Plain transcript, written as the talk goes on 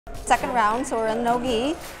Second round, so we're in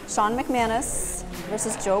NoGi. Shawn McManus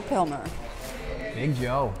versus Joe Pilmer. Big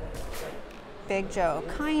Joe. Big Joe.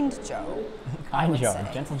 Kind Joe. Kind Joe.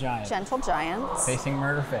 Gentle giant. Gentle giant. Facing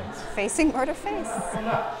murder face. Facing murder face.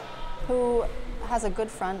 Who has a good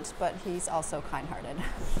front, but he's also kind-hearted.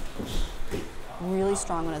 Really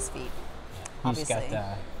strong on his feet. He's got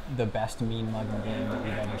the best mean mug game that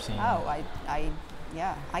we've ever seen. Oh,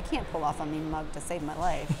 yeah. I can't pull off a mean mug to save my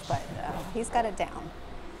life, but he's got it down.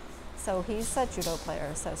 So he's a judo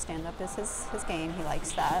player, so stand-up is his game. He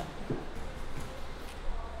likes that.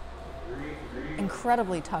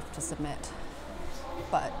 Incredibly tough to submit,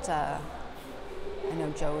 but I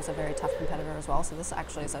know Joe is a very tough competitor as well, so this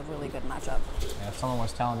actually is a really good matchup. Yeah, someone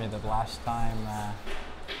was telling me that last time,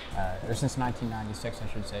 or since 1996,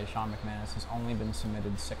 I should say, Shawn McManus has only been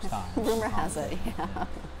submitted 6 times. Rumor has it, yeah.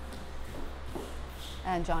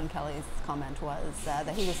 And John Kelly's comment was that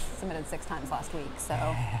he was submitted 6 times last week,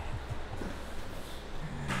 so.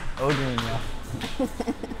 Odrinho.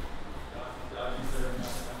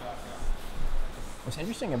 What's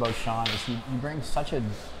interesting about Shawn is he brings such a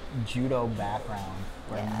judo background,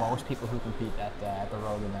 where most people who compete at the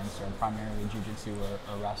road events are primarily jiu-jitsu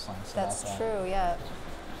or wrestling. So that's true, yeah.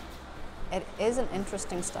 It is an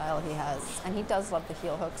interesting style he has, and he does love the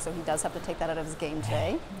heel hook, so he does have to take that out of his game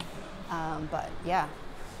today. But yeah,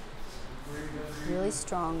 really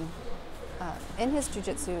strong in his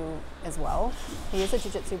jiu-jitsu as well. He is a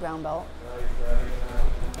jiu-jitsu brown belt.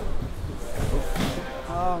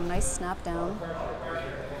 Oh, nice snap down.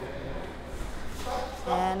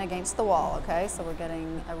 And against the wall, okay, so we're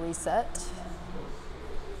getting a reset.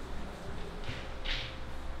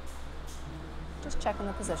 Just checking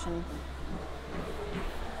the position.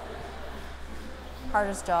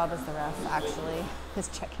 Hardest job as the ref, actually, is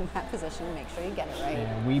checking that position to make sure you get it right.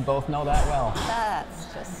 Yeah, we both know that well. That's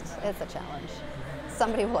just, it's a challenge.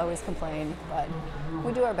 Somebody will always complain, but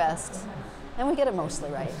we do our best, and we get it mostly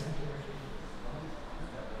right.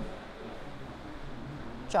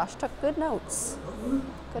 Josh took good notes.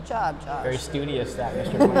 Good job, Josh. Very studious, that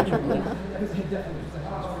Mr. Blanchard.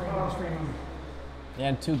 Yeah,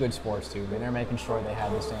 and 2 good sports too. They're making sure they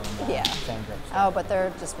have the same same grip. Oh, but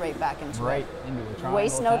they're just right back into it. Into the triangle.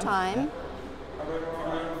 Waste no time.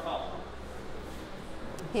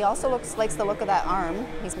 He also likes the look of that arm.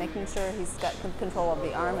 He's making sure he's got good control of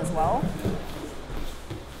the arm as well.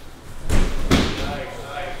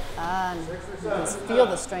 And you can feel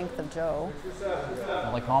the strength of Joe.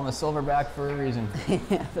 Well, they call him the silverback for a reason.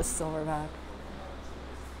 Yeah, the silverback.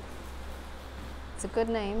 It's a good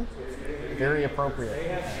name. Very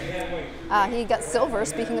appropriate. He got silver.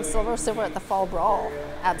 Speaking of silver at the fall brawl.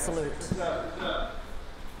 Absolute.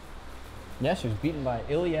 Yes, he was beaten by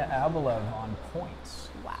Ilya Abelev on points.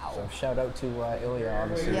 Wow. So shout out to Ilya,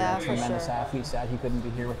 obviously. Yeah, a tremendous athlete. Sad he couldn't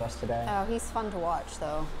be here with us today. Oh, he's fun to watch,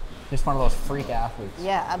 though. Just one of those freak athletes.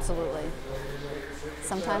 Yeah, absolutely.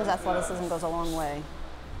 Sometimes athleticism goes a long way.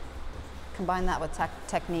 Combine that with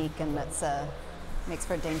technique, and that's makes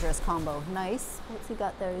for a dangerous combo. Nice. What's he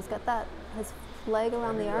got there? He's got that, his leg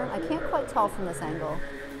around the arm. I can't quite tell from this angle.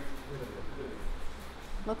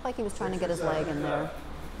 Looked like he was trying to get his leg in there.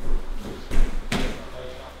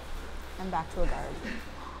 And back to a guard.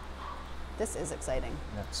 This is exciting.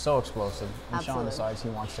 Yeah, so explosive. When Absolutely. Shawn decides he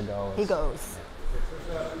wants to go, he goes.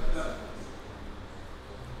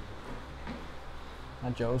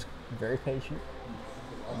 Now Joe's very patient.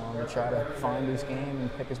 To try to find his game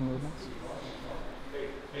and pick his movements.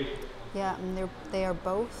 Yeah, and they are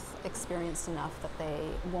both experienced enough that they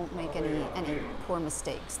won't make any poor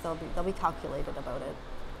mistakes. They'll be calculated about it.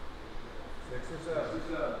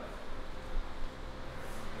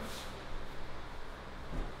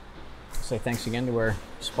 Say thanks again to our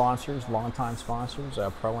sponsors, longtime sponsors,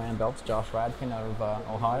 ProAm Belts, Josh Radkin out of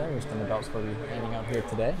Ohio, who's done the belts we'll be handing out here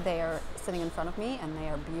today. They are sitting in front of me, and they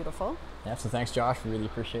are beautiful. Yeah, so thanks, Josh. We really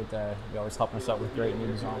appreciate you always helping us out with great new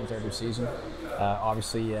designs every season.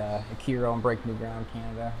 Obviously, Akiro and Break New Ground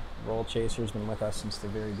Canada, Roll Chaser's been with us since the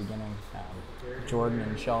very beginning. Jordan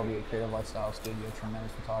and Shelby at Creative Lifestyle Studio,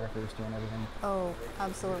 tremendous photographers doing everything. Oh,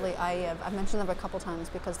 absolutely. I've mentioned them a couple times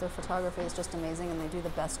because their photography is just amazing, and they do the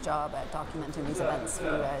best job at documenting these events for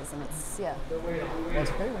you guys. And it's Well,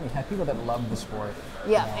 it's great when you have people that love the sport.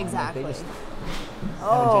 Yeah, exactly.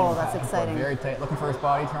 Oh, that's exciting. Very tight. Looking for his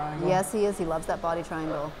body triangle. Yes, he is. He loves that body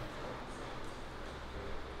triangle.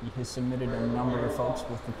 He has submitted a number of folks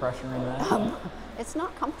with the pressure in that. It's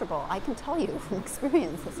not comfortable. I can tell you from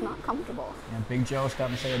experience, it's not comfortable. Yeah, Big Joe's got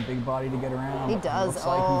to say a big body to get around. He does. Looks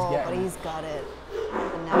like but he's got it.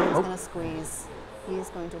 And now he's going to squeeze. He's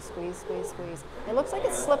going to squeeze, squeeze, squeeze. It looks like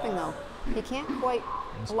it's slipping though. He can't quite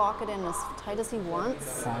lock it in as tight as he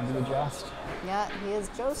wants. Trying to adjust. Yeah, he is.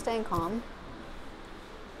 Joe's staying calm.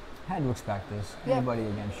 Had to expect this. Yep. Anybody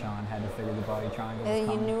against Shawn had to figure the body triangle was You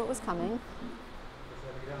coming. knew it was coming.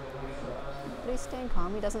 But he's staying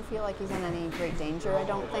calm. He doesn't feel like he's in any great danger, I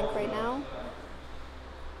don't think, right now.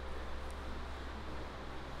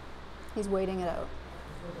 He's waiting it out.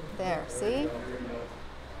 There, see?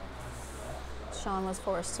 Shawn was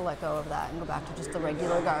forced to let go of that and go back to just the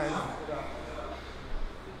regular guard.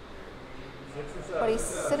 But he's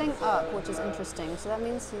sitting up, which is interesting. So that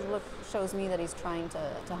means shows me that he's trying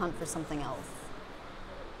to hunt for something else.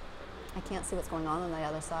 I can't see what's going on the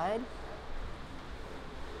other side.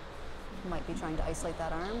 He might be trying to isolate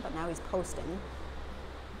that arm, but now he's posting.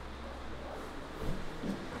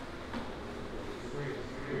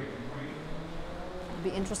 It'd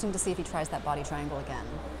be interesting to see if he tries that body triangle again,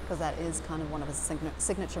 because that is kind of one of his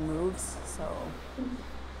signature moves. So.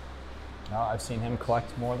 No, I've seen him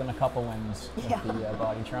collect more than a couple wins with the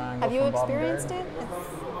body triangle. Have you from bottom experienced guard.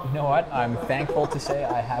 it? You know what? I'm thankful to say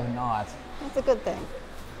I have not. That's a good thing.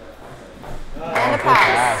 And a Good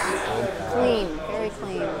pass. pass. Good pass. Clean, very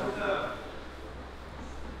clean.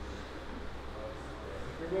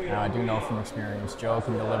 Now, I do know from experience, Joe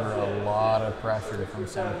can deliver a lot of pressure from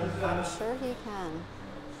center. I'm sure he can.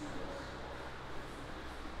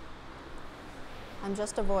 I'm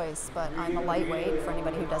just a voice, but I'm a lightweight for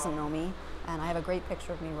anybody who doesn't know me, and I have a great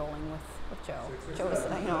picture of me rolling with Joe. Joe is,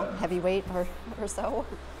 heavyweight or so.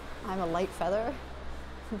 I'm a light feather,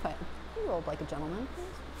 but he rolled like a gentleman.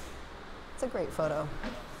 It's a great photo.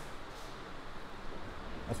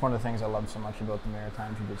 That's one of the things I love so much about the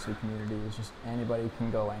Maritime Jiu-Jitsu community is just anybody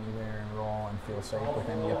can go anywhere and roll and feel safe with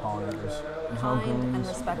any opponent. There's no Kind and goons.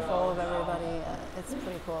 respectful of everybody. It's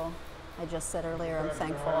pretty cool. I just said earlier, I'm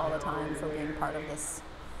thankful all the time for being part of this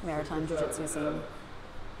Maritime Jiu-Jitsu scene.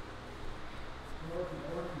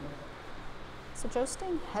 So Joe's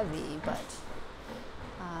staying heavy, but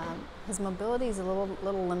his mobility is a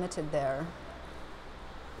little limited there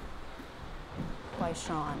by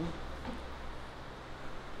Shawn.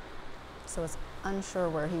 So it's unsure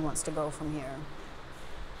where he wants to go from here.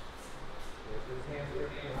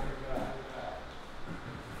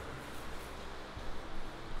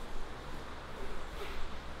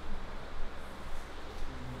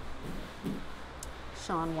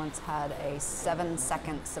 Shawn once had a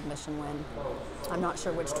 7-second submission win. I'm not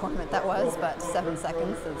sure which tournament that was, but 7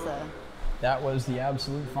 seconds is a... That was the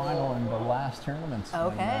absolute final in the last tournament.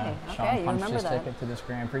 Okay, when, okay, Shawn you punched remember his that. ticket to this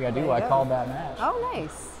Grand Prix. I There do. you I go. called that match. Oh,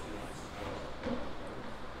 nice.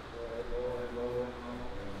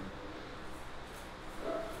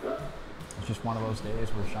 It's just one of those days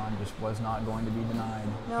where Shawn just was not going to be denied.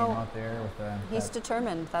 No. Came out there with a... He's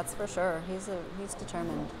determined, that's for sure. He's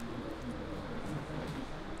determined.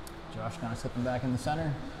 Josh kind of slipping back in the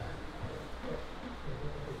center.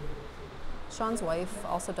 Shawn's wife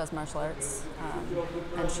also does martial arts,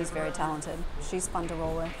 and she's very talented. She's fun to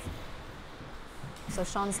roll with. So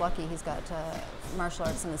Shawn's lucky. He's got martial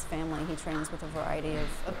arts in his family. He trains with a variety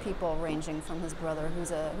of people, ranging from his brother,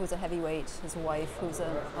 who's a heavyweight, his wife, who's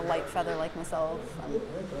a light feather like myself.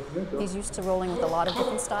 He's used to rolling with a lot of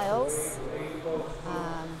different styles,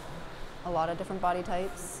 a lot of different body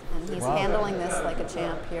types, and he's handling this like a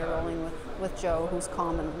champ here, rolling with Joe, who's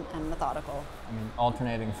calm and methodical. I mean,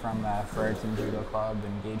 alternating from Fredericton Judo Club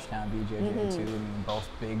and Gagetown BJJ too. I mean, both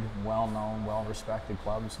big, well-known, well-respected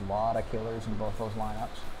clubs. A lot of killers in both those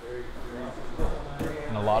lineups,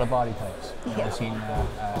 and a lot of body types. I've seen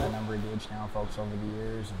a number of Gagetown folks over the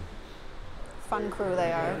years. And Fun crew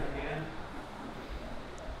they are.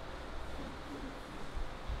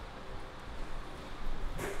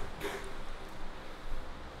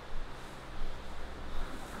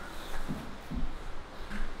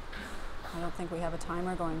 I don't think we have a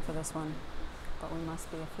timer going for this one, but we must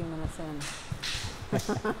be a few minutes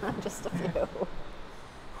in. Just a few.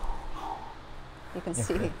 You can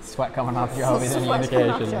see sweat coming off Joe is any sweat's coming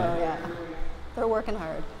off indication. Joe, yeah. They're working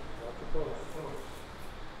hard.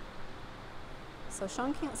 So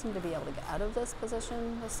Shawn can't seem to be able to get out of this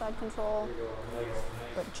position, this side control,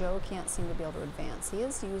 but Joe can't seem to be able to advance. He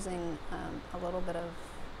is using a little bit of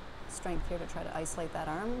strength here to try to isolate that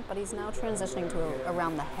arm, but he's now transitioning to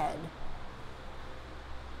around the head.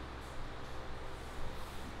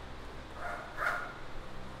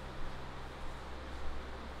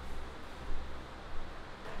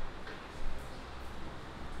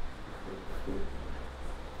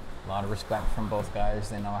 A lot of respect from both guys.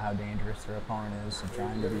 They know how dangerous their opponent is, so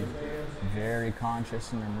trying to be very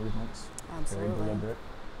conscious in their movements. Absolutely. Very deliberate.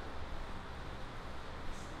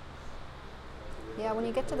 Yeah, when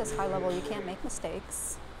you get to this high level, you can't make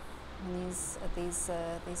mistakes. in these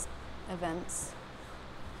events.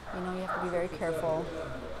 You know, you have to be very careful.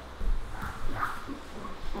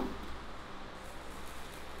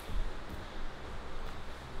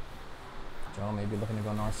 Joe maybe looking to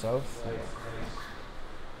go north-south.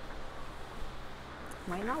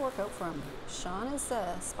 Might not work out for him. Shawn is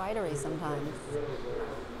spidery sometimes.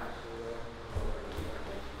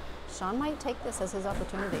 Shawn might take this as his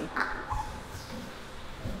opportunity.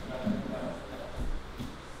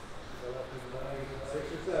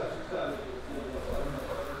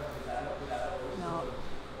 No.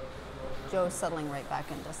 Joe's settling right back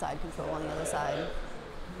into side control on the other side.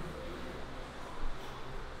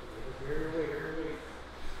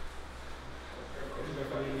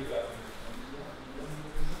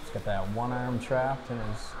 He's got that one arm trapped in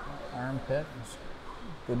his armpit.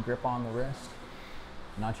 Good grip on the wrist.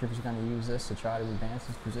 Not sure if he's going to use this to try to advance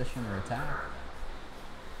his position or attack.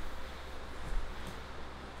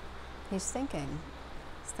 He's thinking.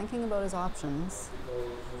 He's thinking about his options.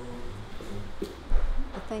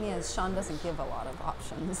 The thing is, Shawn doesn't give a lot of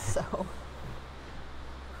options, so.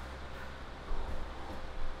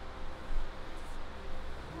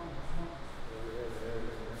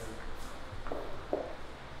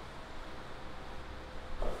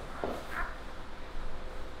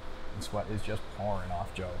 The sweat is just pouring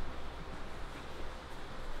off Joe.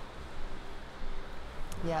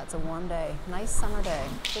 Yeah, it's a warm day. Nice summer day.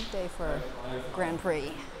 Good day for Grand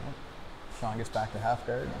Prix. Shawn gets back to half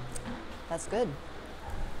guard. That's good.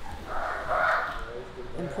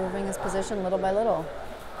 Improving his position little by little.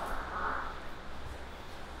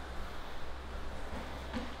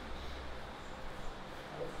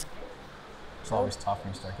 It's always tough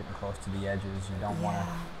when you start getting close to the edges. You don't want to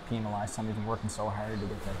penalize somebody who's working so hard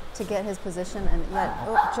to get his position, and yet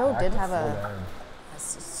Joe did have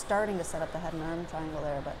starting to set up the head and arm triangle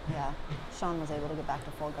there, but yeah, Shawn was able to get back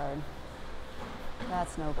to full guard.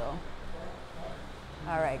 That's no go.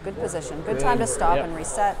 All right, good position. Good time to stop and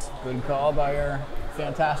reset. Good call by our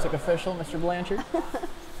fantastic official, Mr. Blanchard.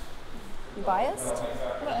 You biased?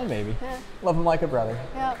 Well, maybe. Yeah. Love him like a brother.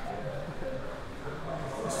 Yep.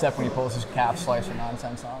 Except when he pulls his calf slicer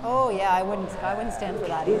nonsense on. Oh yeah, I wouldn't stand for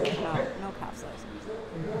that either. No calf slicer.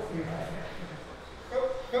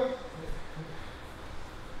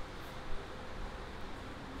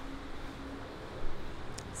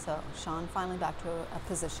 So Shawn finally back to a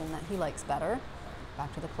position that he likes better.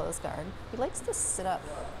 Back to the closed guard. He likes to sit up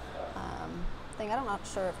thing. I'm not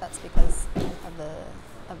sure if that's because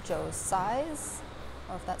of Joe's size,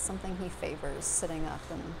 or if that's something he favors, sitting up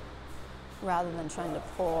and rather than trying to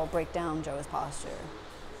break down Joe's posture.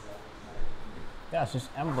 Yeah, it's just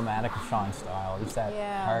emblematic of Shawn's style. Just that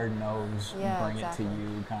hard nose, bring exactly. It to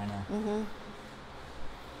you kind of. Mm-hmm.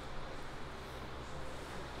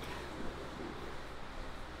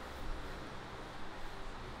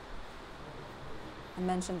 I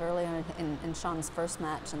mentioned earlier in Shawn's first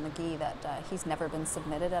match in the gi that he's never been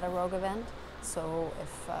submitted at a Rogue event. So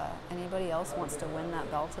if anybody else wants to win that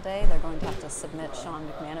belt today, they're going to have to submit Shawn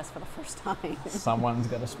McManus for the first time. Someone's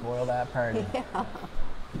got to spoil that party. Yeah.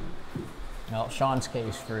 Well, Shawn's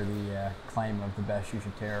case for the claim of the best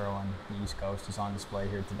jiu-jitsu on the East Coast is on display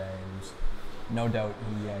here today. There's no doubt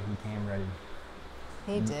he came ready.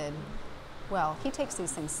 He did. Well, he takes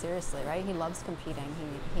these things seriously, right? He loves competing.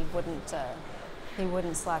 He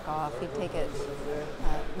wouldn't slack off. He'd take it,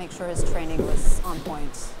 make sure his training was on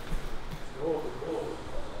point.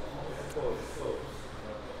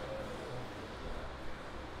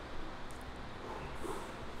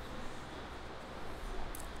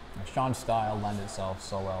 Shawn's style lends itself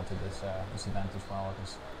so well to this event as well.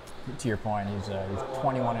 Because, to your point, he's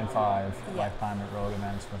 21-5 lifetime at Rogue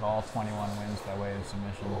events with all 21 wins by way of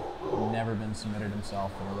submission. Never been submitted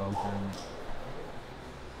himself in a Rogue tournament.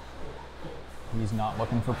 He's not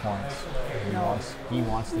looking for points. He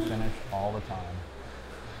wants to finish all the time.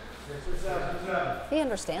 He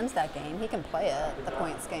understands that game. He can play it, the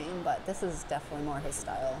points game, but this is definitely more his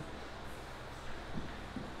style.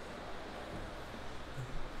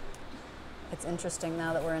 It's interesting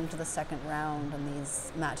now that we're into the second round and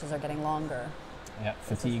these matches are getting longer. Yeah,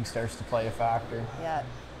 fatigue starts to play a factor. Yeah.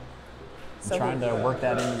 So trying to work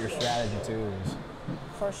that into your strategy too.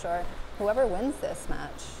 For sure. Whoever wins this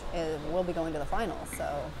match will be going to the finals,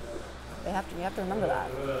 so you have to remember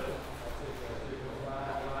that.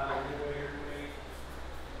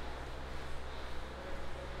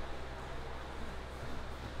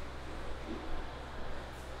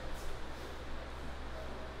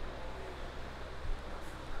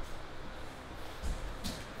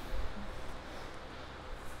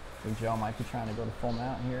 So Joe might be trying to go to full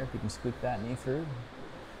mount here if he can scoop that knee through.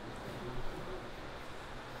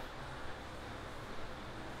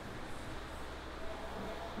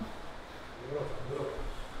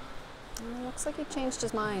 Looks like he changed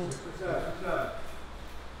his mind.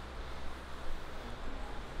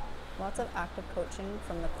 Lots of active coaching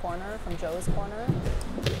from the corner, from Joe's corner.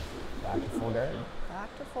 Back to full guard.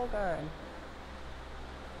 Back to full guard.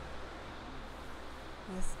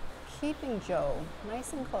 He's keeping Joe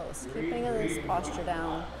nice and close, keeping his posture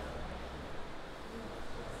down.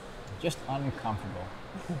 Just uncomfortable.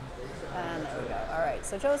 And there we go. All right,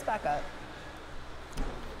 so Joe's back up.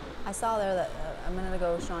 I saw there that a minute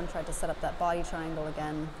ago Shawn tried to set up that body triangle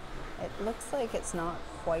again. It looks like it's not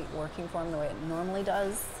quite working for him the way it normally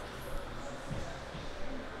does.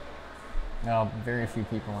 No, very few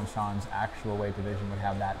people in Shawn's actual weight division would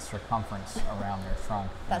have that circumference around their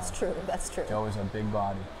trunk. That's true, that's true. Joe is a big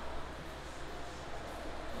body.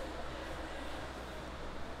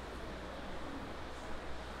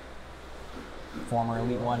 Former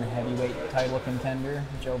Elite One heavyweight title contender,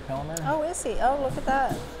 Joe Pilmer. Oh, is he? Oh, look at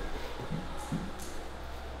that.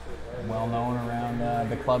 Well known around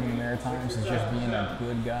the club in the Maritimes as just being a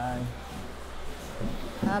good guy.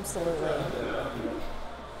 Absolutely.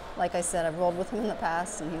 Like I said, I've rolled with him in the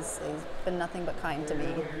past, and he's been nothing but kind to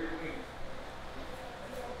me.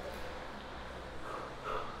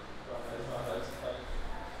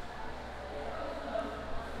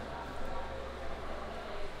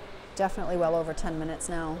 Definitely well over 10 minutes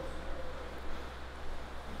now.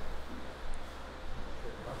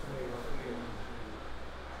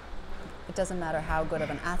 It doesn't matter how good of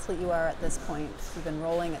an athlete you are at this point. You've been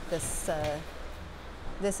rolling at this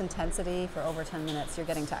this intensity for over 10 minutes, you're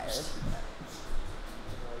getting tired.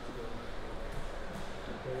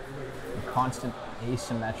 Constant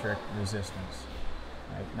asymmetric resistance.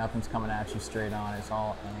 Right? Nothing's coming at you straight on. It's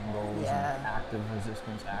all angles and active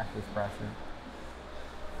resistance, active pressure.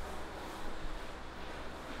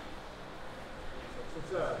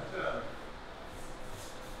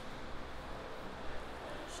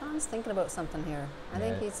 Shawn's thinking about something here. I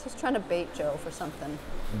think he's trying to bait Joe for something.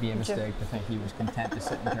 It'd be a mistake to think he was content to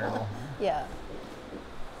sit and turtle. Yeah.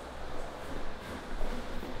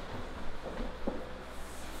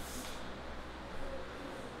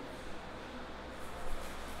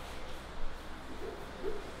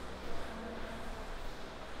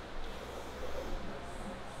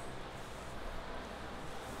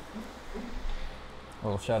 A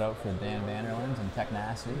little shout out for Dan Vanderlands and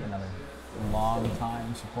Technacity, another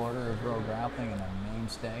long-time supporter of Pro Grappling and a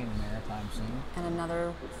mainstay in the maritime scene. And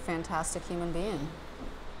another fantastic human being.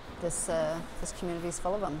 This community's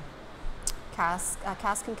full of them. Cask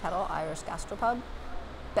and Kettle Irish Gastropub,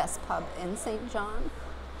 best pub in St. John.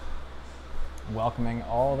 Welcoming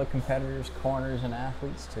all the competitors, corners, and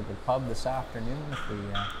athletes to the pub this afternoon.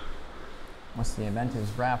 Once the event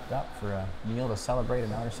is wrapped up, for a meal to celebrate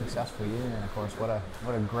another successful year, and of course, what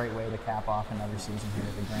a great way to cap off another season here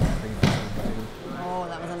at the Grand Prix. Oh,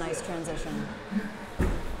 that was a nice transition.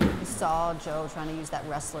 You saw Joe trying to use that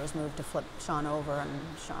wrestler's move to flip Shawn over, and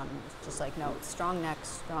Shawn just like, no, strong neck,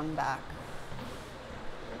 strong back.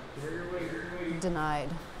 Denied.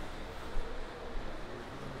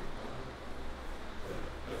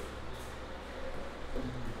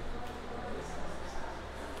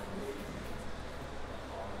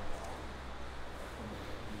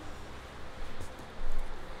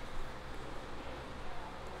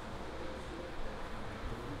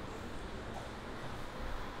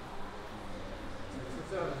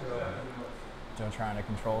 Joe trying to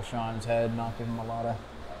control Shawn's head, not give him a lot of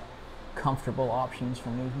comfortable options for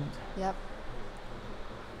movement. Yep.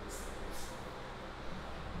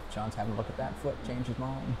 Shawn's having a look at that foot, change his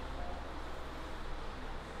mind.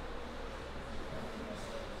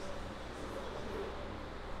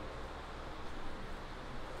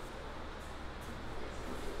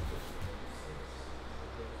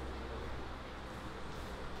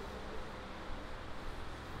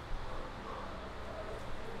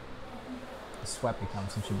 Sweat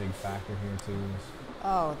becomes such a big factor here too.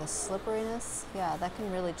 Oh, the slipperiness. Yeah, that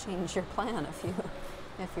can really change your plan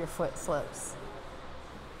if your foot slips.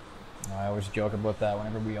 I always joke about that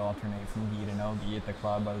whenever we alternate from gi to no gi at the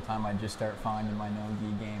club. By the time I just start finding my no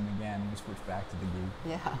gi game again, we switch back to the gi.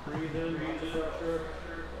 Yeah. Breathe in, breathe out.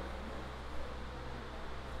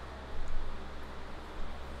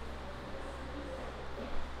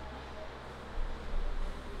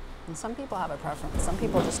 And some people have a preference. Some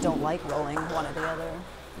people just don't like rolling one or the other.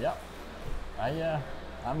 Yep.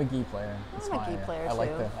 I'm a gi player. I'm a gi player I too.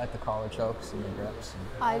 like the collar chokes and the grips.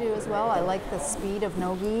 I do as well. I like the speed of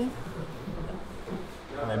no-gi.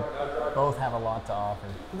 And they both have a lot to offer.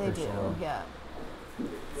 They do, sure. yeah.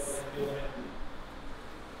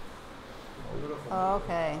 Oh,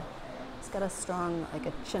 okay. He's got a strong, like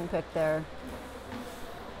a chin pick there.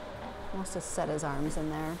 Must have set his arms in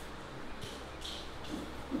there.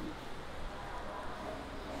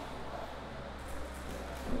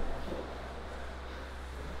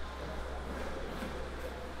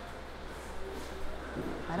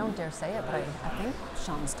 dare say it, but I think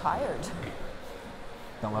Shawn's tired.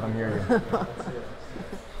 Don't let him hear you.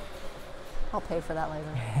 I'll pay for that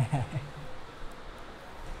later.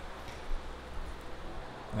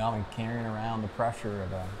 Well, and carrying around the pressure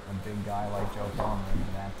of a big guy like Joe Pilmer,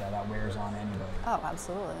 that wears on anybody. Oh,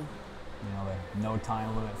 absolutely. You know, the no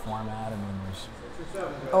time limit format. I mean,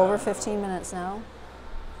 there's over 15 minutes now.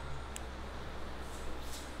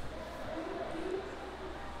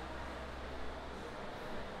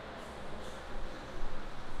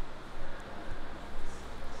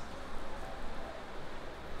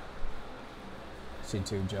 See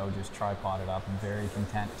too, Joe just tripoded up and very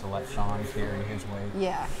content to let Shawn carry his weight.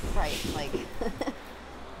 Yeah, right. Like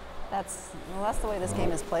that's the way this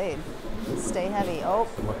game is played. Stay heavy. Oh,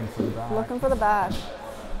 looking for the back. Looking for the back.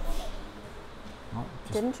 Oh,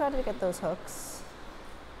 didn't try to get those hooks.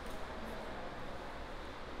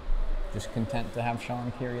 Just content to have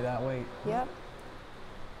Shawn carry that weight. Yep.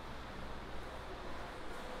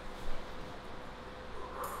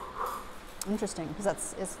 Interesting, because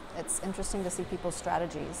it's interesting to see people's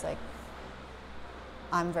strategies. Like,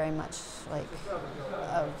 I'm very much like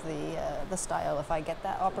of the style. If I get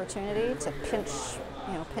that opportunity to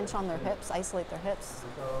pinch on their hips, isolate their hips,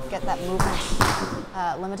 get that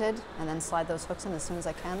movement limited, and then slide those hooks in as soon as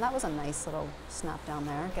I can. That was a nice little snap down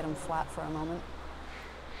there. Get him flat for a moment.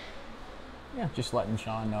 Yeah, just letting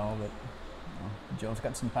Shawn know that Joe's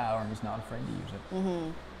got some power and he's not afraid to use it.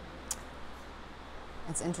 Mm-hmm.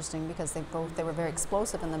 It's interesting because they were very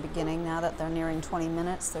explosive in the beginning. Now that they're nearing 20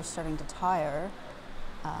 minutes, they're starting to tire.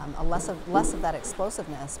 Less of that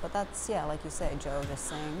explosiveness, but that's, yeah, like you say, Joe, just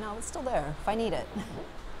saying, no, it's still there if I need it.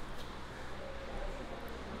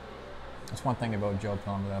 That's one thing about Joe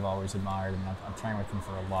Pilmer that I've always admired, and I've trained with him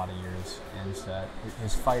for a lot of years, is that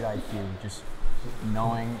his fight IQ, just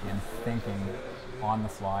knowing and thinking on the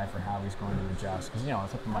fly for how he's going to adjust. Because,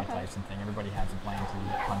 it's like the Mike Tyson thing. Everybody has a plan to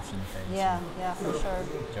get punched in the face. Yeah, for sure.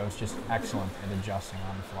 Joe's just excellent at adjusting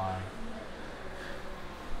on the fly.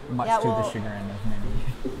 Much to the chagrin of many.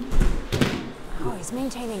 Oh, he's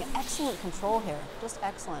maintaining excellent control here. Just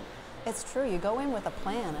excellent. It's true. You go in with a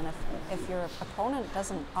plan, and if your opponent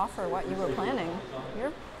doesn't offer what you were planning,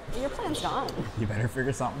 your plan's gone. You better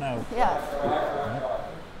figure something out. Yeah.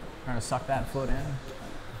 Yep. Trying to suck that foot in.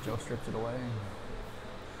 Joe strips it away.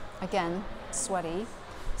 Again, sweaty,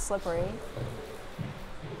 slippery.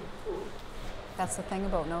 That's the thing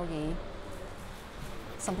about no-gi.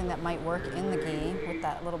 Something that might work in the gi with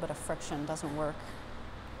that little bit of friction doesn't work.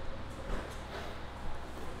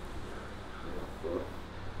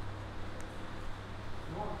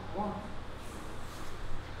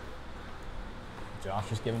 Josh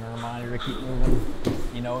just giving a reminder to keep moving.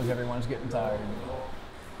 He knows everyone's getting tired.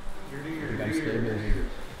 You gotta stay busy.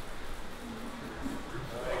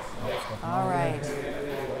 All right.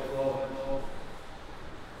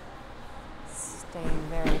 Staying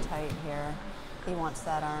very tight here. He wants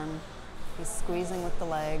that arm. He's squeezing with the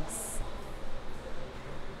legs.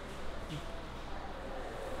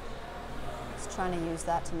 He's trying to use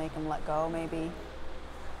that to make him let go, maybe.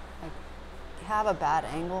 I have a bad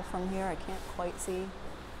angle from here. I can't quite see.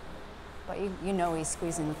 But you know he's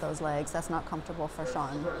squeezing with those legs. That's not comfortable for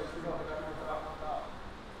Shawn.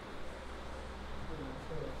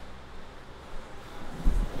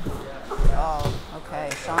 Oh, okay.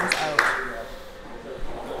 Shawn's out.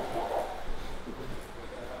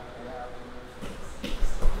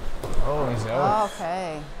 Oh, he's out.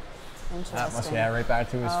 Okay. Interesting. That must be right back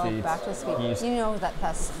to his feet. Back to his feet. You know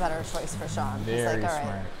that's a better choice for Shawn. Very He's like, all right.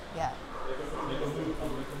 smart. Yeah.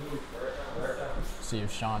 See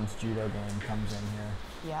if Shawn's judo game comes in here.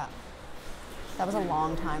 Yeah. That was a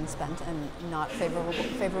long time spent in not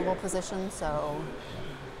favorable position, so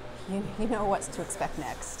you know what to expect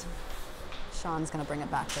next. Shawn's going to bring it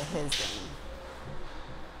back to his game.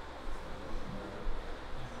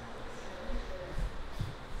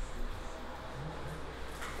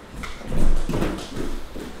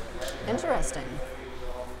 Interesting.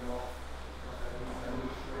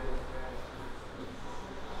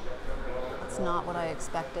 That's not what I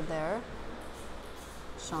expected there.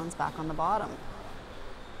 Shawn's back on the bottom.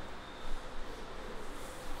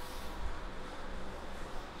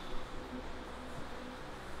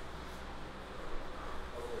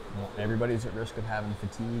 Well, everybody's at risk of having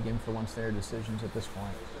fatigue influence their decisions at this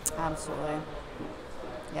point. Absolutely.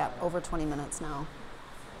 Yeah, over 20 minutes now.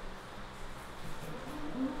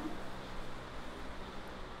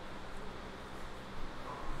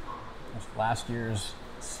 Last year's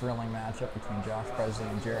thrilling matchup between Josh Presley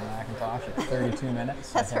and Jared McIntosh at 32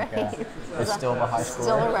 minutes. That's I think, right. It's still the high score.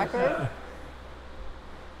 Still a record.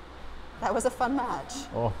 That was a fun match.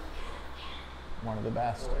 Oh. one of the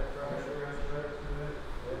best.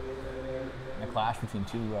 And a clash between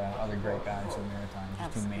two other great guys in the Maritimes,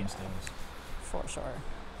 just two mainstays. For sure.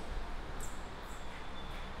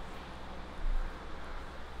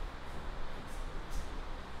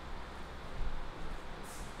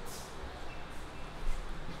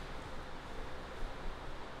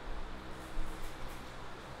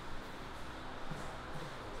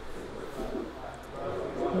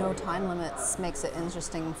 No time limits makes it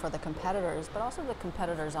interesting for the competitors, but also the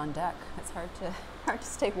competitors on deck. It's hard to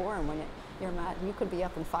stay warm when you're mad. You could be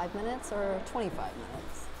up in 5 minutes or 25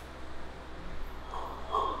 minutes.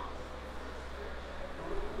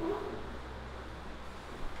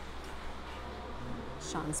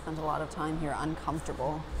 Shawn spent a lot of time here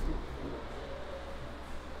uncomfortable,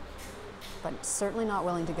 but certainly not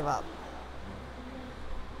willing to give up.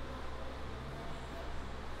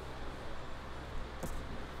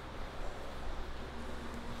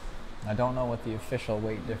 I don't know what the official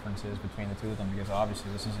weight difference is between the two of them, because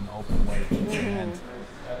obviously this is an open weight event.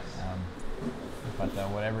 But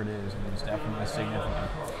whatever it is definitely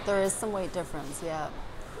significant. There is some weight difference, yeah.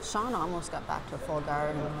 Shawn almost got back to a full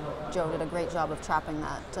guard, and Joe did a great job of trapping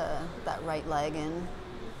that right leg in.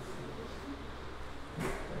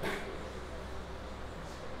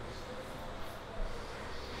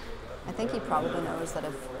 I think he probably knows that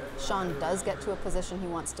if Shawn does get to a position he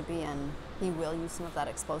wants to be in, he will use some of that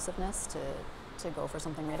explosiveness to go for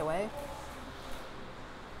something right away.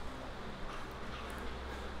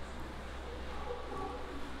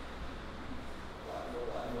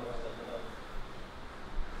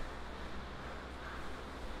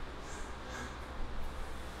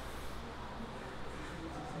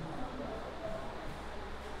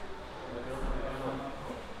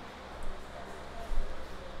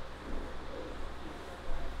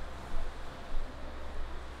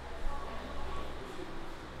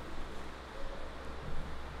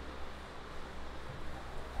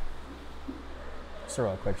 Just a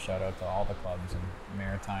real quick shout out to all the clubs and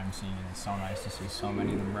maritime scene. It's so nice to see so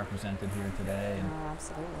many of them represented here today, and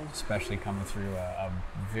Absolutely. especially coming through a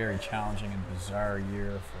very challenging and bizarre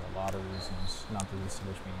year for a lot of reasons, not the least of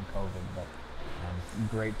which being COVID, but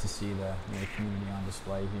great to see the community on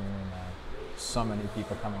display here, and so many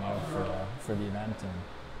people coming out for the event and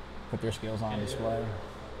put their skills on display.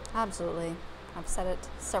 Absolutely. I've said it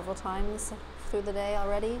several times through the day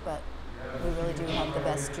already, but we really do have the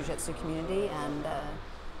best jiu-jitsu community, and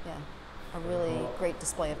yeah, a really great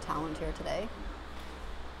display of talent here today.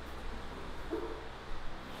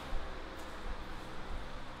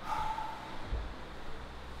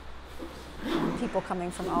 People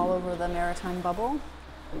coming from all over the maritime bubble.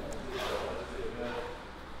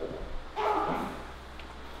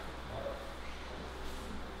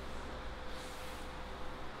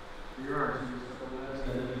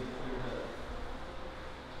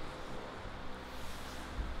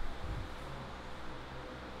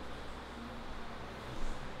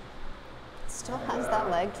 Still has that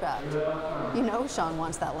leg trapped. You know Shawn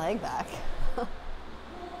wants that leg back.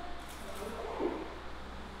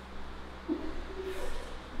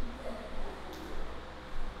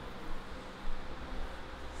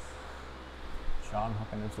 Shawn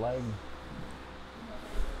hooking his leg.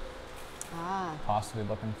 Possibly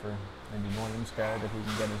looking for maybe Williams guard if he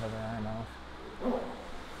can get his other arm off.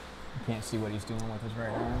 You can't see what he's doing with his right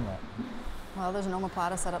arm, but... Well, there's an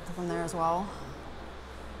omoplata set up from there as well.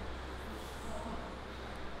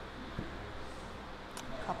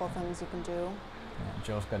 Couple things you can do. Yeah,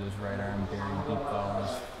 Joe's got his right arm buried deep though.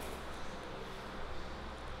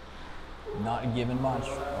 Not giving much.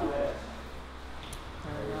 There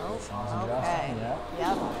we go. Shawn's Okay. adjusting, yeah.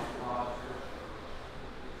 Yep.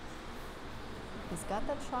 He's got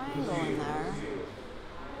that triangle in there.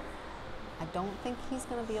 I don't think he's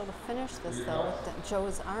going to be able to finish this though with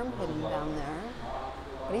Joe's arm hidden down there.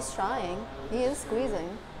 But he's trying. He is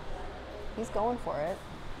squeezing. He's going for it.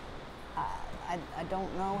 I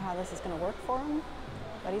don't know how this is going to work for him,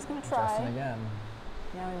 but he's going to try. Adjusting again.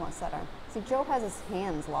 Now he wants that arm. See, Joe has his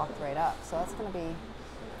hands locked right up, so that's going to be...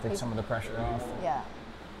 Take some of the pressure off. Yeah.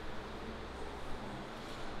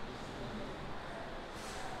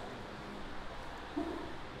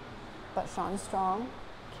 But Shawn's strong.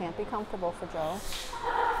 Can't be comfortable for Joe.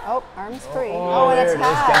 Oh, arms free. Oh, and there a it is.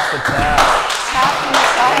 tap. Gets the tap. Tap in the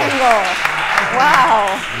triangle.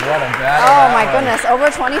 Wow. What a battle. Oh my goodness, over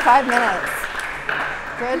 25 minutes.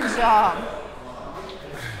 Good job.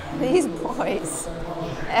 These boys.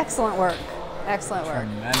 Excellent work. Excellent work.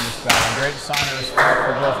 Tremendous battle. Great sign of respect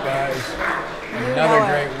for both guys. Another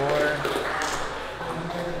great war.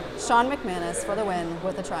 Shawn McManus for the win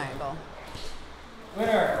with a triangle.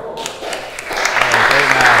 Winner. Oh, great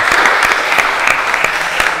match.